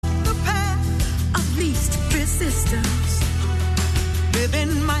least resistance.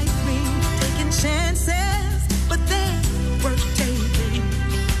 Living might mean taking chances, but they're worth taking.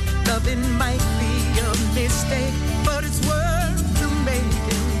 Loving might be a mistake, but it's worth the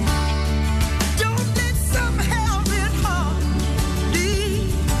making. Don't let some hell-rid heart leave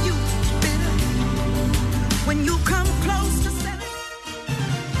you bitter when you come close to selling.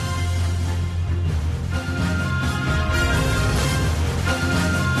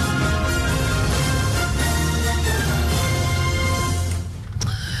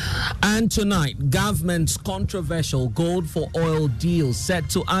 And tonight, government's controversial gold for oil deal set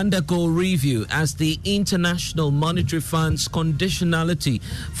to undergo review as the International Monetary Fund's conditionality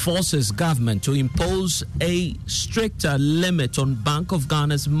forces government to impose a stricter limit on Bank of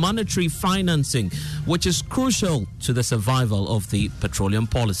Ghana's monetary financing, which is crucial to the survival of the petroleum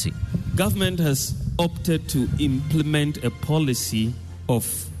policy. Government has opted to implement a policy of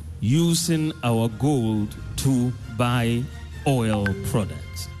using our gold to buy oil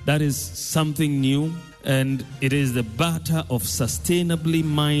products. That is something new, and it is the barter of sustainably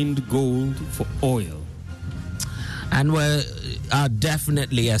mined gold for oil. And we're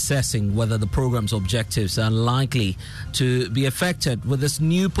definitely assessing whether the program's objectives are likely to be affected with this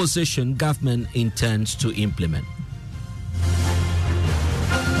new position government intends to implement.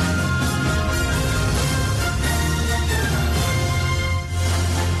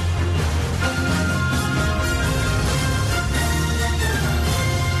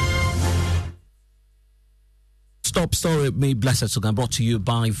 Top story with me, Blessed Sugan, brought to you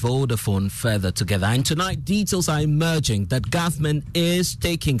by Vodafone Further Together. And tonight, details are emerging that government is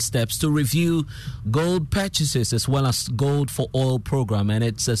taking steps to review gold purchases as well as gold for oil program and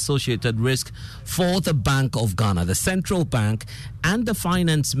its associated risk for the Bank of Ghana. The central bank and the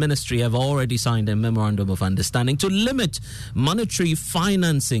finance ministry have already signed a memorandum of understanding to limit monetary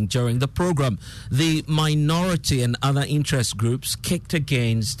financing during the program. The minority and other interest groups kicked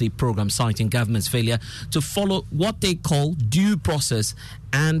against the program, citing government's failure to follow what they call due process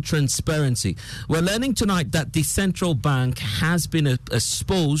and transparency. We're learning tonight that the central bank has been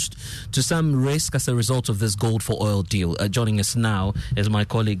exposed to some risk as a result of this gold for oil deal. Joining us now is my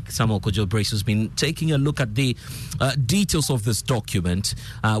colleague Samuel Kojo-Brace, who's been taking a look at the details of this document,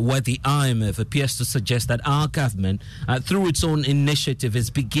 where the IMF appears to suggest that our government, through its own initiative, is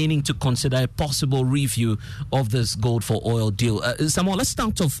beginning to consider a possible review of this gold for oil deal. Samuel, let's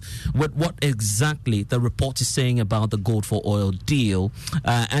start off with what exactly the report is saying about the gold for oil deal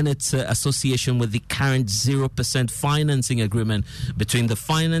and its association with the current 0% financing agreement between the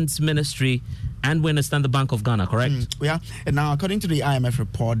Finance Ministry and, we understand, the Bank of Ghana, correct? Yeah. And now, according to the IMF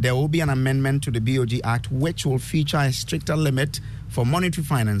report, there will be an amendment to the BOG Act which will feature a stricter limit for monetary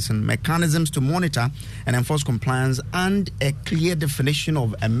financing, mechanisms to monitor and enforce compliance, and a clear definition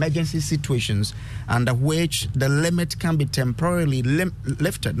of emergency situations under which the limit can be temporarily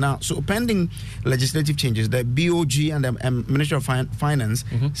lifted. Now, so pending legislative changes, the BOG and the Ministry of Finance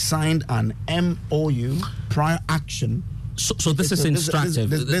signed an MOU, prior action. So this is instructive.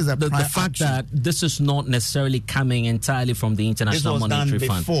 The fact that this is not necessarily coming entirely from the International Monetary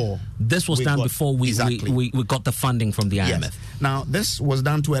Fund. This was done before we got the funding from the IMF. Yes. Now, this was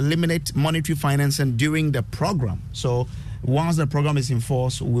done to eliminate monetary financing during the program. So once the program is in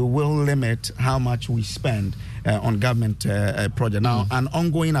force, we will limit how much we spend on government project. Now, an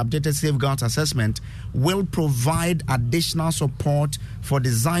ongoing updated safeguards assessment will provide additional support for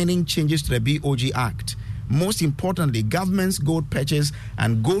designing changes to the BOG Act. Most importantly, government's gold purchase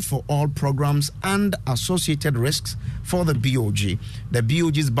and gold for oil programs and associated risks for the BOG. The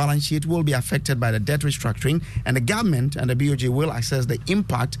BOG's balance sheet will be affected by the debt restructuring, and the government and the BOG will assess the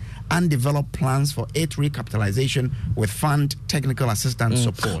impact and develop plans for its recapitalization with fund technical assistance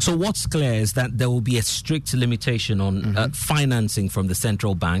support. So what's clear is that there will be a strict limitation on financing from the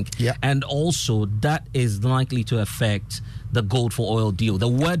central bank, and also that is likely to affect the gold for oil deal. The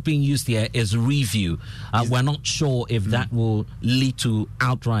word being used here is review. We're not sure if that will lead to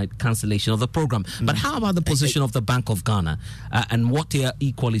outright cancellation of the program. But how about the position of the Bank of Ghana and what they are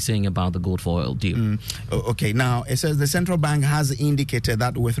equally saying about the gold for oil deal? Okay, now it says the central bank has indicated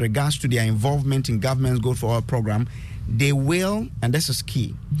that with regards to their involvement in government's gold for oil program, they will, and this is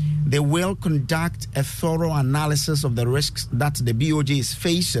key, they will conduct a thorough analysis of the risks that the BOG is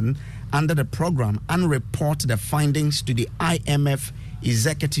facing under the program and report the findings to the IMF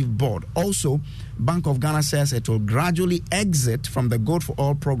Executive Board. Also, Bank of Ghana says it will gradually exit from the gold for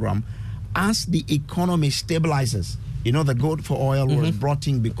oil program as the economy stabilizes. You know, the gold for oil was brought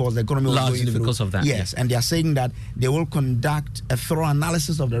in because the economy was largely going through. Because of that. Yes, and they are saying that they will conduct a thorough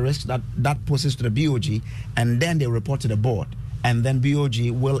analysis of the risks that poses to the BOG, and then they report to the board. And then BOG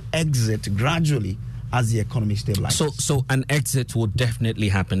will exit gradually as the economy stabilizes. So an exit will definitely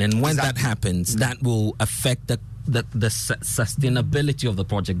happen, and when that happens, that will affect the sustainability of the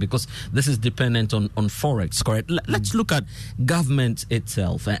project, because this is dependent on forex, correct? Let's look at government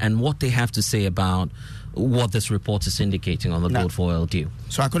itself and what they have to say about what this report is indicating on the gold for oil deal.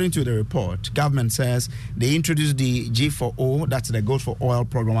 So according to the report, government says they introduced the G4O, that's the gold for oil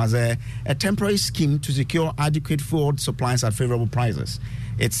program, as a temporary scheme to secure adequate food supplies at favorable prices.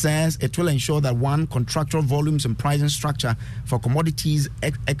 It says it will ensure that one, contractual volumes and pricing structure for commodities,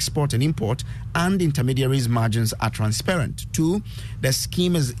 export and import, and intermediaries margins are transparent. Two, the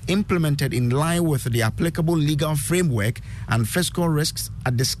scheme is implemented in line with the applicable legal framework and fiscal risks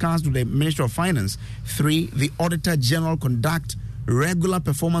are discussed with the Ministry of Finance. Three, the Auditor General conduct regular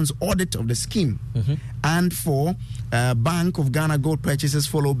performance audit of the scheme. And four, Bank of Ghana gold purchases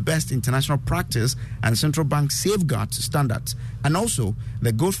follow best international practice and central bank safeguard standards. And also,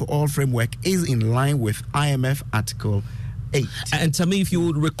 the gold for oil framework is in line with IMF Article 8. And to me, if you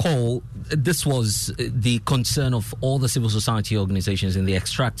would recall, this was the concern of all the civil society organizations in the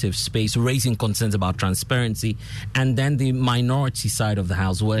extractive space, raising concerns about transparency, and then the minority side of the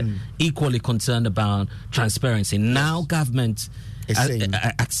house were equally concerned about transparency. Now government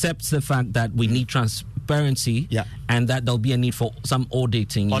accepts the fact that we need transparency, and that there'll be a need for some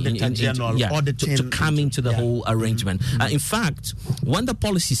auditing to come into the whole arrangement. In fact, when the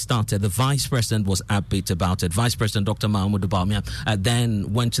policy started, the Vice President was upbeat about it. Vice President Dr. Mahmoud Bawumia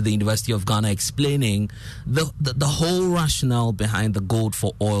then went to the University of Ghana explaining the whole rationale behind the gold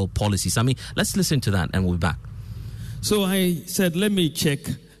for oil policies. I mean, let's listen to that and we'll be back. So I said, let me check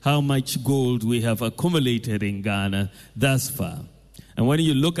how much gold we have accumulated in Ghana thus far. And when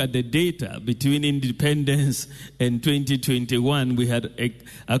you look at the data between independence and 2021, we had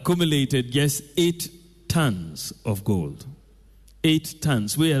accumulated just 8 tons of gold. 8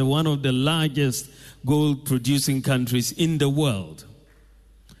 tons. We are one of the largest gold producing countries in the world.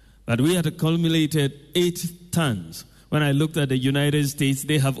 But we had accumulated 8 tons. When I looked at the United States,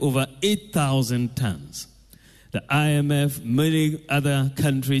 they have over 8,000 tons. The IMF, many other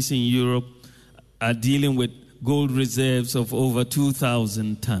countries in Europe are dealing with gold reserves of over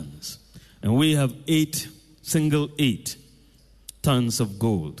 2,000 tons. And we have 8 tons of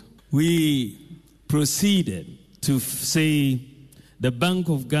gold. We proceeded to say the Bank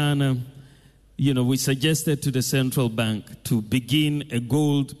of Ghana, we suggested to the central bank to begin a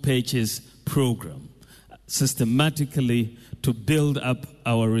gold purchase program systematically to build up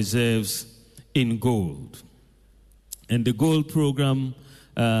our reserves in gold. And the gold program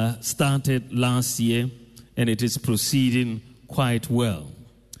started last year, and it is proceeding quite well.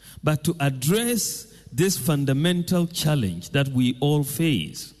 But to address this fundamental challenge that we all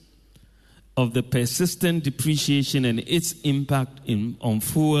face of the persistent depreciation and its impact on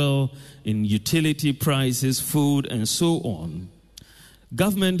fuel, in utility prices, food, and so on,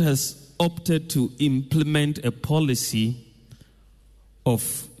 government has opted to implement a policy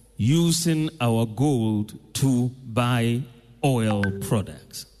of using our gold to buy oil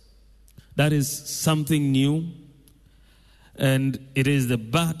products. That is something new, and it is the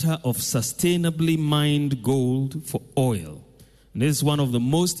barter of sustainably mined gold for oil. And this is one of the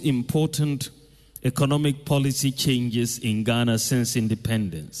most important economic policy changes in Ghana since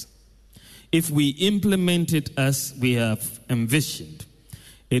independence. If we implement it as we have envisioned,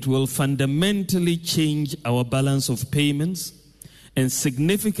 it will fundamentally change our balance of payments and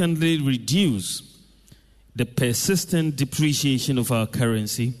significantly reduce the persistent depreciation of our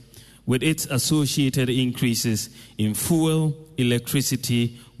currency with its associated increases in fuel,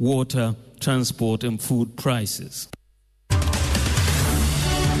 electricity, water, transport, and food prices.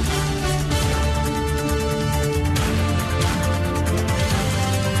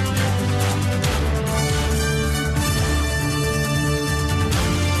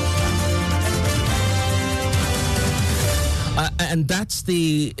 And that's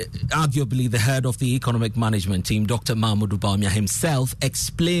arguably the head of the economic management team, Dr. Mahmoud Bawumia himself,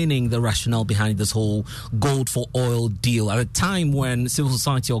 explaining the rationale behind this whole gold for oil deal at a time when civil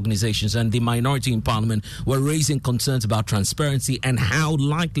society organizations and the minority in parliament were raising concerns about transparency and how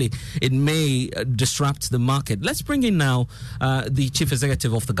likely it may disrupt the market. Let's bring in now the chief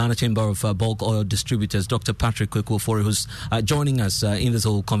executive of the Ghana Chamber of Bulk Oil Distributors, Dr. Patrick Kweku-Ofori, who's joining us in this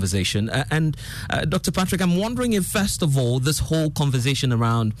whole conversation. And Dr. Patrick, I'm wondering if, first of all, this whole conversation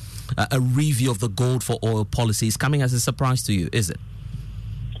around a review of the gold for oil policy is coming as a surprise to you, is it?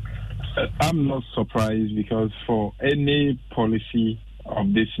 I'm not surprised, because for any policy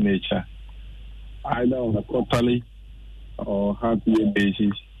of this nature, either on a quarterly or half-year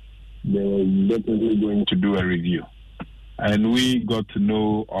basis, they were definitely going to do a review. And we got to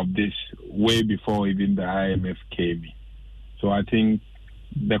know of this way before even the IMF came in. So I think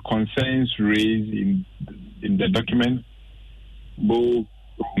the concerns raised in the document, both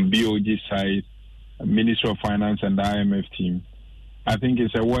from BOG side, Ministry of Finance and the IMF team, I think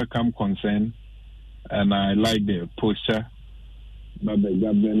it's a welcome concern, and I like the posture that the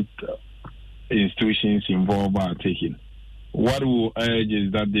government institutions involved are taking. What we will urge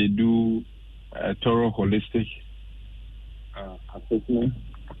is that they do a thorough, holistic assessment,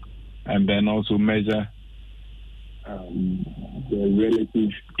 and then also measure the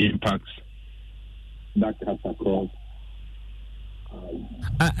relative impacts that cuts across.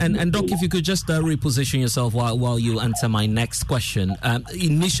 And Doc, if you could just reposition yourself while you answer my next question.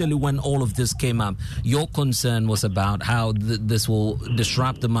 Initially, when all of this came up, your concern was about how this will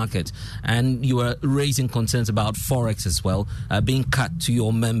disrupt the market, and you were raising concerns about Forex as well, being cut to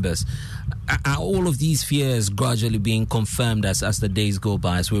your members. Are all of these fears gradually being confirmed as the days go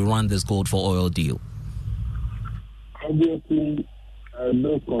by, as we run this gold for oil deal? Obviously,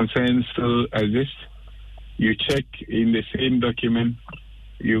 those concerns still exist. You check in the same document,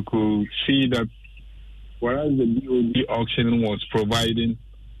 you could see that whereas the BOD auction was providing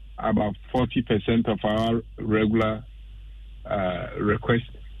about 40% of our regular request,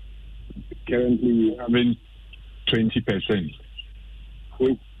 currently we're having 20%,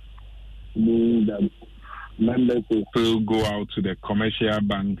 which means that members will still go out to the commercial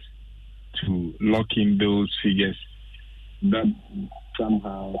banks to lock in those figures that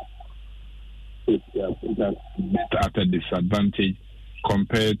somehow put us at a disadvantage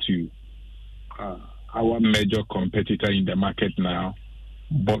compared to our major competitor in the market now,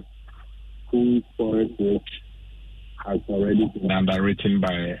 but whose forex rate has already been underwritten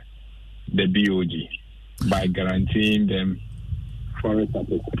by the BOG by guaranteeing them forex at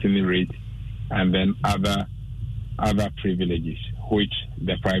a certain rate and then other privileges which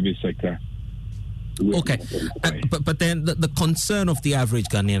the private sector. Okay, but then the concern of the average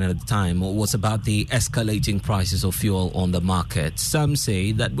Ghanaian at the time was about the escalating prices of fuel on the market. Some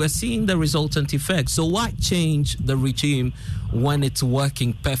say that we're seeing the resultant effect. So why change the regime when it's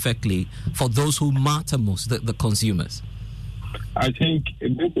working perfectly for those who matter most, the consumers? I think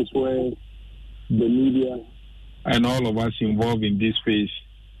this is where the media and all of us involved in this space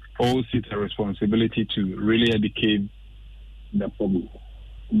all sit a responsibility to really educate the public.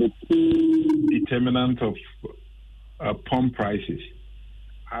 The key determinant of pump prices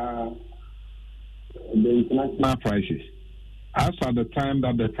are the international prices. As at the time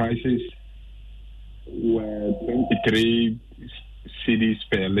that the prices were 23 cedis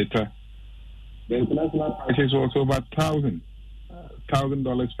per liter, the international prices was over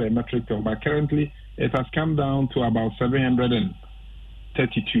 $1,000 per metric ton. But currently, it has come down to about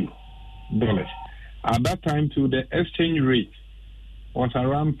 $732. At that time, too, the exchange rate was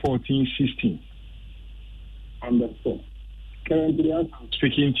around 14-16 on the spot. Currently, as I'm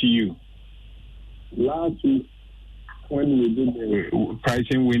speaking to you, last week when we did the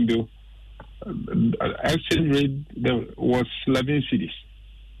pricing window, exchange rate was 11 cedis.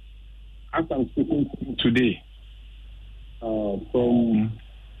 As I'm speaking to you today, from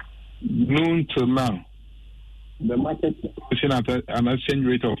noon till now, the market is pushing at an exchange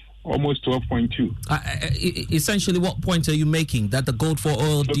rate of almost 12.2. Essentially, what point are you making? That the gold for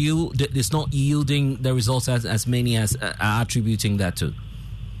oil deal is not yielding the results as many as are attributing that to?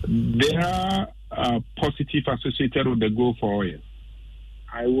 There are positive associated with the gold for oil.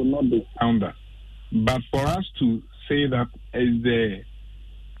 I will not discount that. But for us to say that is the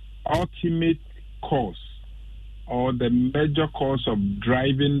ultimate cause or the major cause of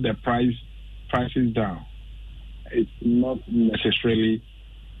driving the prices down, it's not necessarily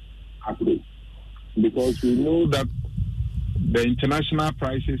accurate, because we know that the international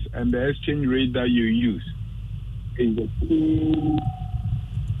prices and the exchange rate that you use is the key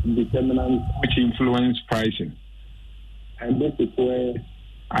determinant which influence pricing. And this is where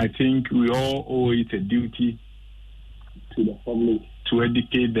I think we all owe it a duty to the public to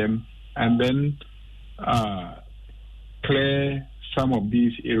educate them and then clear some of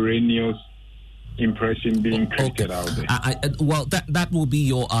these erroneous impression being created out there. Well, that will be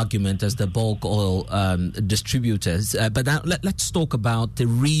your argument as the bulk oil distributors. But now let's talk about the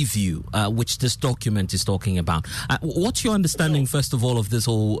review, which this document is talking about. What's your understanding, first of all, of this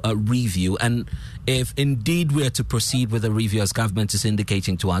whole review? And if indeed we are to proceed with the review as government is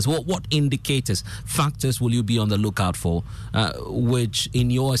indicating to us, what indicators, factors will you be on the lookout for, which in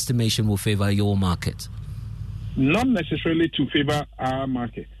your estimation will favor your market? Not necessarily to favor our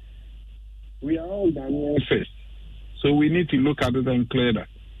market. We are all Ghanaians first, so we need to look at it and clear that.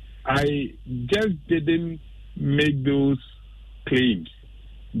 I just didn't make those claims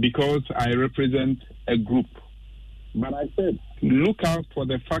because I represent a group. But I said, look out for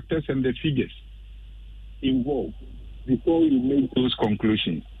the factors and the figures involved before you make those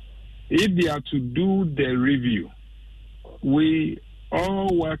conclusions. If they are to do the review, we all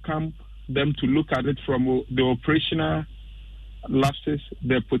welcome them to look at it from the operational lapses,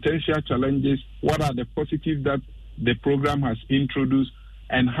 the potential challenges, what are the positives that the program has introduced,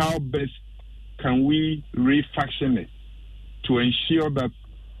 and how best can we refashion it to ensure that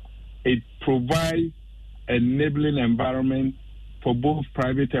it provides an enabling environment for both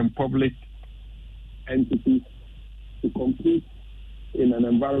private and public entities to compete in an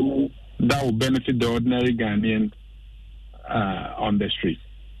environment that will benefit the ordinary Ghanaian on the street.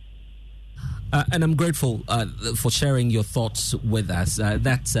 And I'm grateful for sharing your thoughts with us.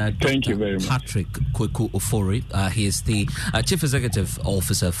 That's Thank you very much. Patrick Kweku Ofori. He is the Chief Executive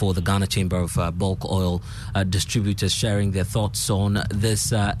Officer for the Ghana Chamber of Bulk Oil Distributors, sharing their thoughts on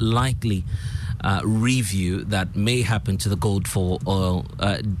this likely review that may happen to the gold for oil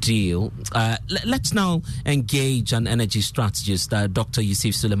deal. Let's now engage an energy strategist, Dr.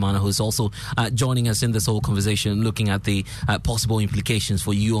 Yusuf Suleiman, who's also joining us in this whole conversation, looking at the possible implications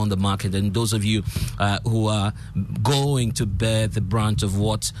for you on the market and those of you who are going to bear the brunt of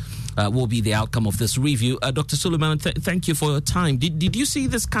what will be the outcome of this review. Dr. Suleiman, thank you for your time. Did you see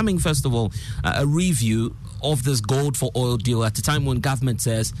this coming, first of all, a review of this gold for oil deal at a time when government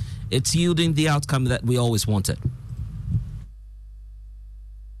says it's yielding the outcome that we always wanted?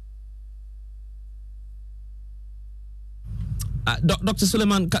 Dr.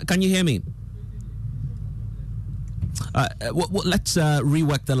 Suleiman, can you hear me? Let's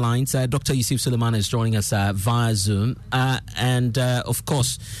rework the lines. Dr. Yusuf Suleiman is joining us via Zoom. And of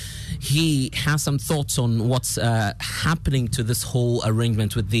course, he has some thoughts on what's happening to this whole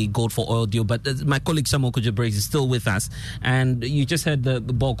arrangement with the gold for oil deal. But my colleague Samuel Kujabrace is still with us. And you just heard the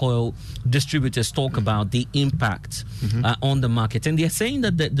bulk oil distributors talk about the impact on the market. And they're saying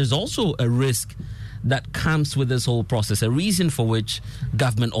that there's also a risk that comes with this whole process, a reason for which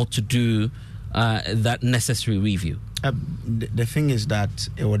government ought to do that necessary review. The thing is that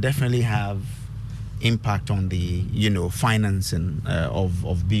it will definitely have impact on the financing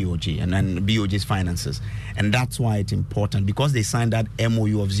of BOG and BOG's finances, and that's why it's important, because they signed that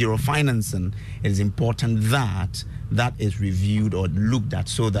MOU of zero financing. It is important that that is reviewed or looked at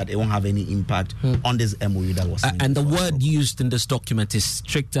so that it won't have any impact on this MOU that was signed. And the word used in this document is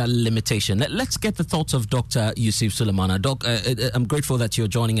stricter limitation. Let's get the thoughts of Dr. Yusuf Suleiman. Doc, I'm grateful that you're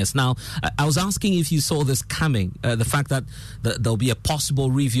joining us now. I was asking if you saw this coming, the fact that there'll be a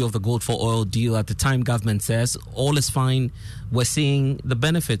possible review of the gold for oil deal at the time government says all is fine, we're seeing the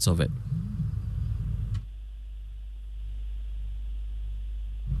benefits of it.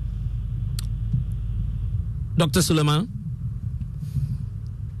 Dr. Suleiman?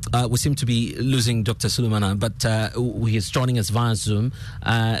 We seem to be losing Dr. Suleiman, but he is joining us via Zoom.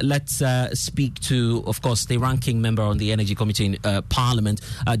 Let's speak to, of course, the ranking member on the Energy Committee in Parliament,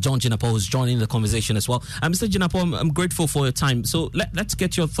 John Jinapo, who's joining the conversation as well. Mr. Jinapo, I'm grateful for your time. So let's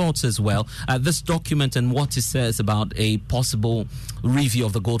get your thoughts as well. This document and what it says about a possible review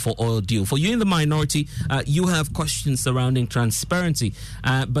of the gold for oil deal. For you in the minority, you have questions surrounding transparency.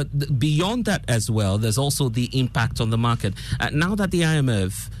 But beyond that as well, there's also the impact on the market. Now that the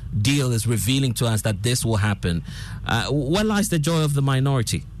IMF deal is revealing to us that this will happen, where lies the joy of the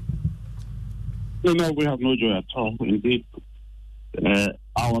minority? No, we have no joy at all. Indeed,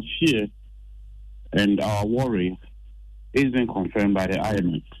 our fear and our worry isn't confirmed by the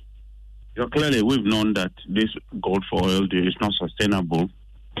IMF. Clearly, we've known that this gold for oil deal is not sustainable.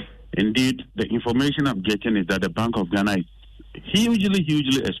 Indeed, the information I'm getting is that the Bank of Ghana is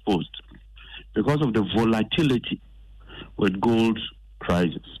hugely exposed because of the volatility with gold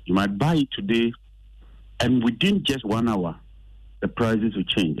prices. You might buy it today, and within just 1 hour, the prices will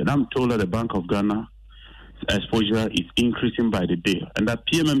change. And I'm told that the Bank of Ghana exposure is increasing by the day, and that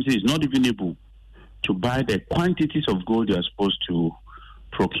PMMC is not even able to buy the quantities of gold they are supposed to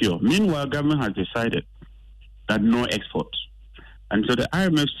procure. Meanwhile, government has decided that no exports. And so the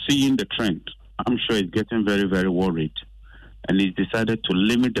IMF, seeing the trend, I'm sure is getting very worried, and he's decided to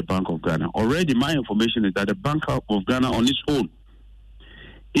limit the Bank of Ghana. Already, my information is that the Bank of Ghana on its own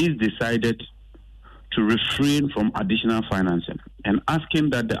is decided to refrain from additional financing and asking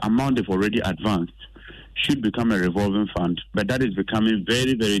that the amount they've already advanced should become a revolving fund. But that is becoming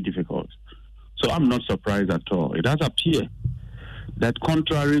very difficult. So I'm not surprised at all. It does appear that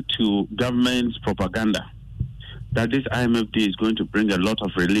contrary to government's propaganda, that this IMF deal is going to bring a lot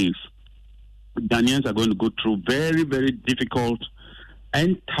of relief, Ghanaians are going to go through very difficult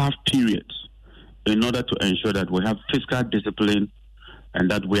and tough periods in order to ensure that we have fiscal discipline and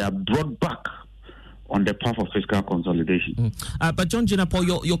that we are brought back on the path of fiscal consolidation. But John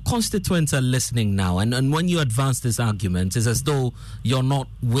Jinapor, your constituents are listening now, and when you advance this argument, it's as though you're not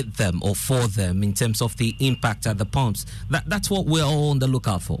with them or for them in terms of the impact at the pumps. That's what we're all on the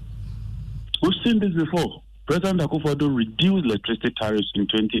lookout for. We've seen this before. President Akufo-Addo reduced electricity tariffs in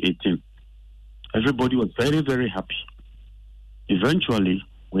 2018. Everybody was very, very happy. Eventually,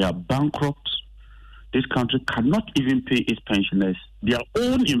 we are bankrupt. This country cannot even pay its pensioners their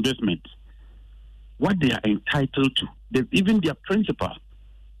own investment, what they are entitled to. Even their principal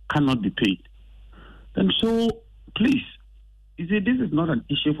cannot be paid. And so, please, you see, this is not an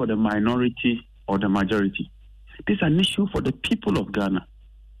issue for the minority or the majority. This is an issue for the people of Ghana.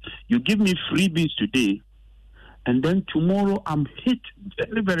 You give me freebies today, and then tomorrow I'm hit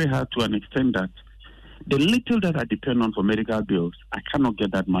very, very hard to an extent that the little that I depend on for medical bills, I cannot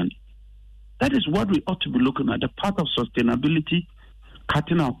get that money. That is what we ought to be looking at, the path of sustainability,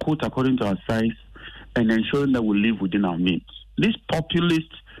 cutting our coat according to our size, and ensuring that we live within our means. These populist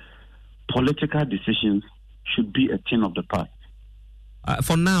political decisions should be a thing of the past.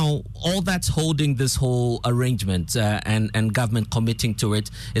 For now, all that's holding this whole arrangement and government committing to it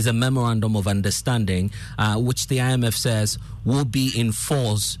is a memorandum of understanding, which the IMF says will be in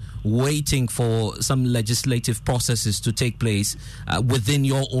force, waiting for some legislative processes to take place within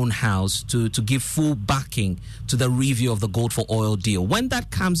your own house to give full backing to the review of the gold for oil deal. When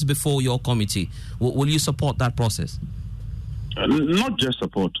that comes before your committee, will you support that process? Not just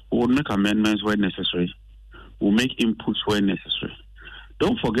support. We'll make amendments where necessary. We'll make inputs where necessary.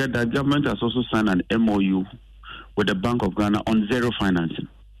 Don't forget that government has also signed an MOU with the Bank of Ghana on zero financing.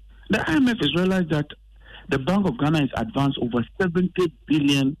 The IMF has realized that the Bank of Ghana has advanced over 70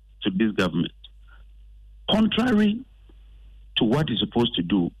 billion to this government, contrary to what it's supposed to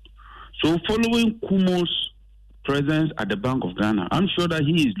do. So following Kumo's presence at the Bank of Ghana, I'm sure that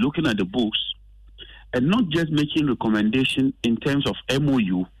he is looking at the books and not just making recommendations in terms of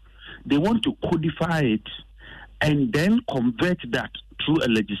MOU. They want to codify it and then convert that through a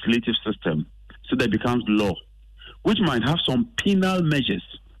legislative system so that it becomes law, which might have some penal measures.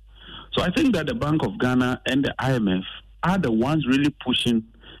 So I think that the Bank of Ghana and the IMF are the ones really pushing,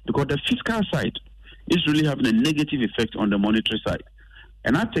 because the fiscal side is really having a negative effect on the monetary side.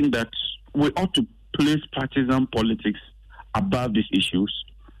 And I think that we ought to place partisan politics above these issues,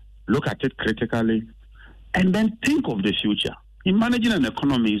 look at it critically, and then think of the future. In managing an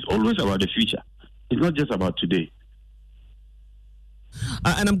economy, it's always about the future. It's not just about today.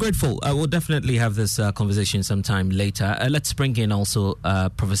 And I'm grateful. We'll definitely have this conversation sometime later. Let's bring in also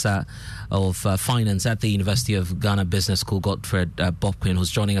Professor of Finance at the University of Ghana Business School, Godfred Bobquin,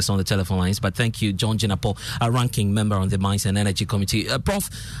 who's joining us on the telephone lines. But thank you, John Jinapor, a ranking member on the Mines and Energy Committee. Prof,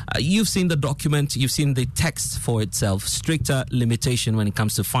 you've seen the document, you've seen the text for itself, stricter limitation when it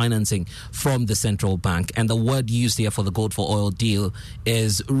comes to financing from the central bank. And the word used here for the gold for oil deal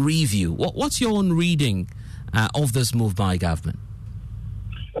is review. What's your own reading of this move by government?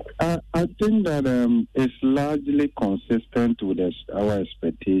 I think that it's largely consistent with our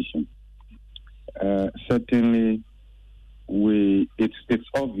expectation. Certainly, it's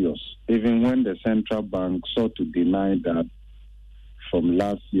obvious, even when the central bank sought to deny that from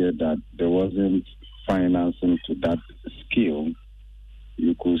last year that there wasn't financing to that scale,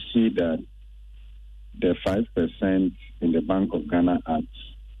 you could see that the 5% in the Bank of Ghana Act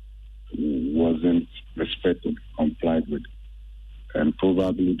wasn't respected, complied with. And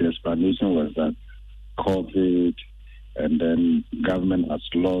probably the explanation was that COVID, and then government has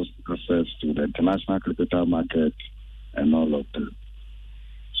lost access to the international capital market and all of that.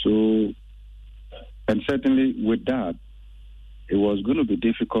 So, and certainly with that, it was going to be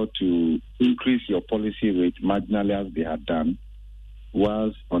difficult to increase your policy rate marginally as they had done,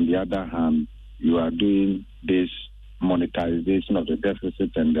 whilst on the other hand, you are doing this monetization of the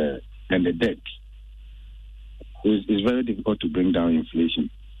deficit and the debt. It's very difficult to bring down inflation.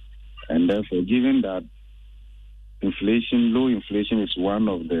 And therefore, given that low inflation is one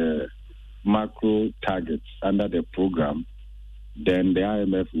of the macro targets under the program, then the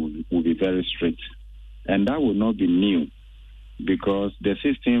IMF will be very strict. And that will not be new, because the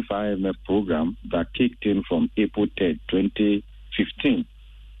 16th IMF program that kicked in from April 3rd, 2015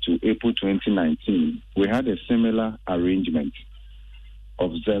 to April 2019, we had a similar arrangement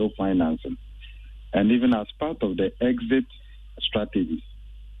of zero financing. And even as part of the exit strategy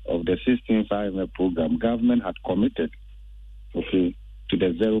of the 16th IMF program, government had committed, to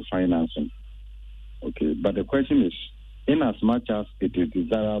the zero financing. But the question is, in as much as it is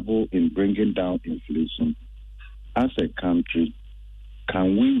desirable in bringing down inflation, as a country,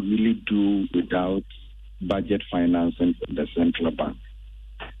 can we really do without budget financing from the central bank?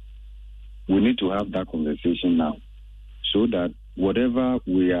 We need to have that conversation now, so that whatever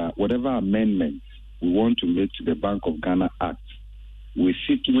amendments we want to make to the Bank of Ghana Act, we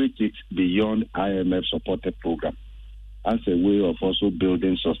situate it beyond IMF supported program as a way of also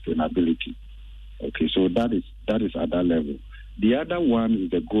building sustainability. Okay, so that is at that level. The other one is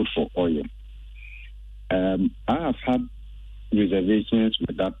the gold for oil. I have had reservations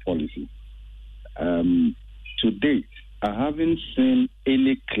with that policy. To date, I haven't seen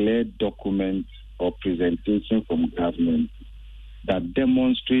any clear document or presentation from government that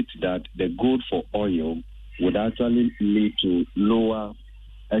demonstrates that the gold for oil would actually lead to lower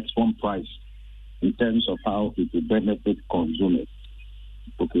export price in terms of how it will benefit consumers.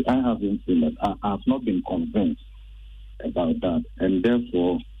 Okay, I haven't seen that. I have not been convinced about that. And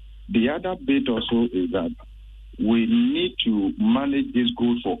therefore, the other bit also is that we need to manage this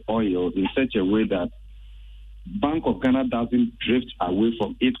gold for oil in such a way that Bank of Ghana doesn't drift away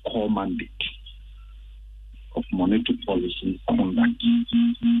from its core mandate of monetary policy conduct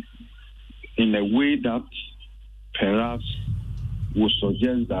in a way that perhaps would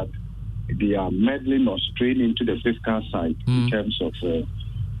suggest that they are meddling or straying into the fiscal side in terms of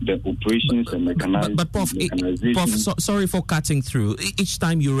the operations and mechanization. But Prof, sorry for cutting through. Each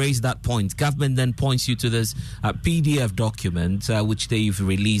time you raise that point, government then points you to this PDF document which they've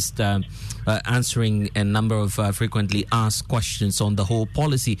released answering a number of frequently asked questions on the whole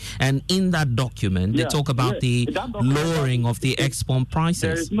policy. And in that document, they talk about the lowering of the export prices.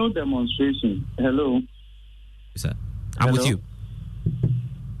 There is no demonstration. Hello? Sir, I'm with you.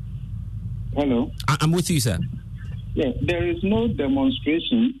 Hello? I'm with you, sir. Yeah, there is no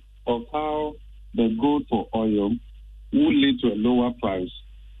demonstration of how the gold for oil will lead to a lower price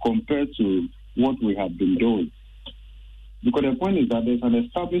compared to what we have been doing. Because the point is that there's an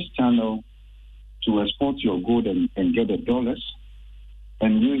established channel to export your gold and get the dollars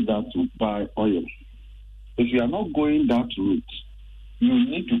and use that to buy oil. If you are not going that route, you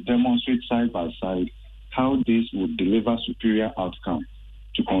need to demonstrate side by side how this would deliver superior outcome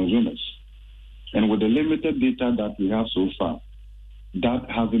to consumers. And with the limited data that we have so far, that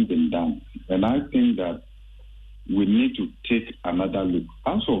hasn't been done. And I think that we need to take another look.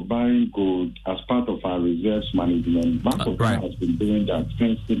 As for buying gold as part of our reserves management, Bank of Ghana has been doing that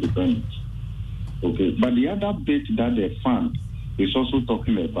since independence. Okay, but the other bit that the fund is also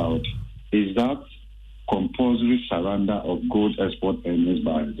talking about is that compulsory surrender of gold export earnings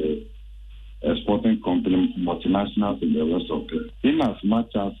by the exporting company, multinationals, and the rest of it. In as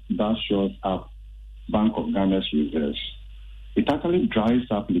much as that shows up Bank of Ghana's reserves, it actually dries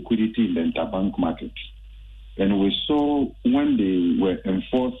up liquidity in the interbank market. And we saw when they were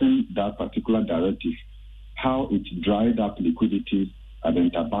enforcing that particular directive, how it dried up liquidity at the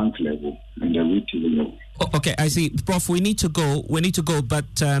interbank level and the retail level. Okay, I see. Prof, we need to go, but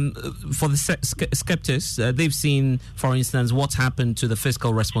for the skeptics, they've seen, for instance, what's happened to the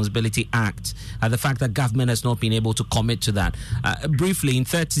Fiscal Responsibility Act, the fact that government has not been able to commit to that. Briefly, in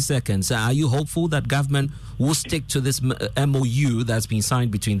 30 seconds, are you hopeful that government will stick to this MOU that's been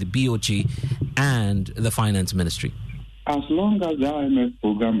signed between the BOG and the Finance Ministry? As long as the IMF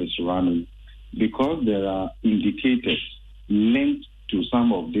program is running, because there are indicators linked to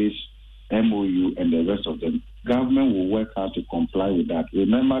some of these MOU and the rest of them, government will work hard to comply with that.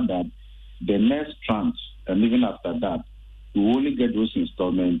 Remember that the next tranche, and even after that, we will only get those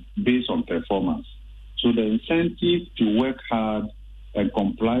installments based on performance. So the incentive to work hard and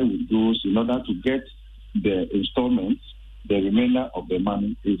comply with those in order to get the installments, the remainder of the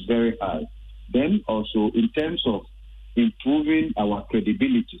money, is very high. Then also in terms of improving our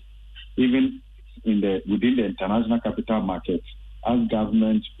credibility, even within the international capital markets, as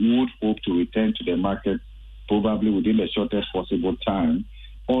government would hope to return to the market probably within the shortest possible time,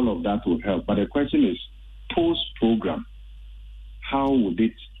 all of that will help. But the question is, post-program, how would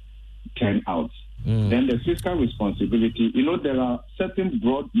it turn out? Then the fiscal responsibility, there are certain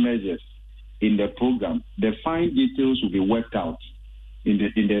broad measures in the program. The fine details will be worked out in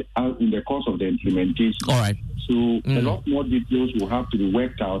the course of the implementation. All right. So a lot more details will have to be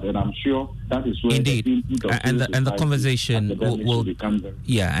worked out, and I'm sure that is where indeed, and the conversation will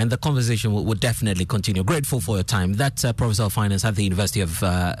and the conversation will definitely continue. Grateful for your time. That's Professor of Finance at the University of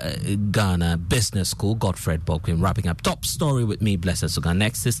Ghana Business School, Godfred Bokwin, wrapping up Top Story with me, Blessed Suga.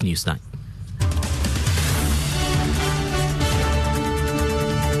 Next is Newstime.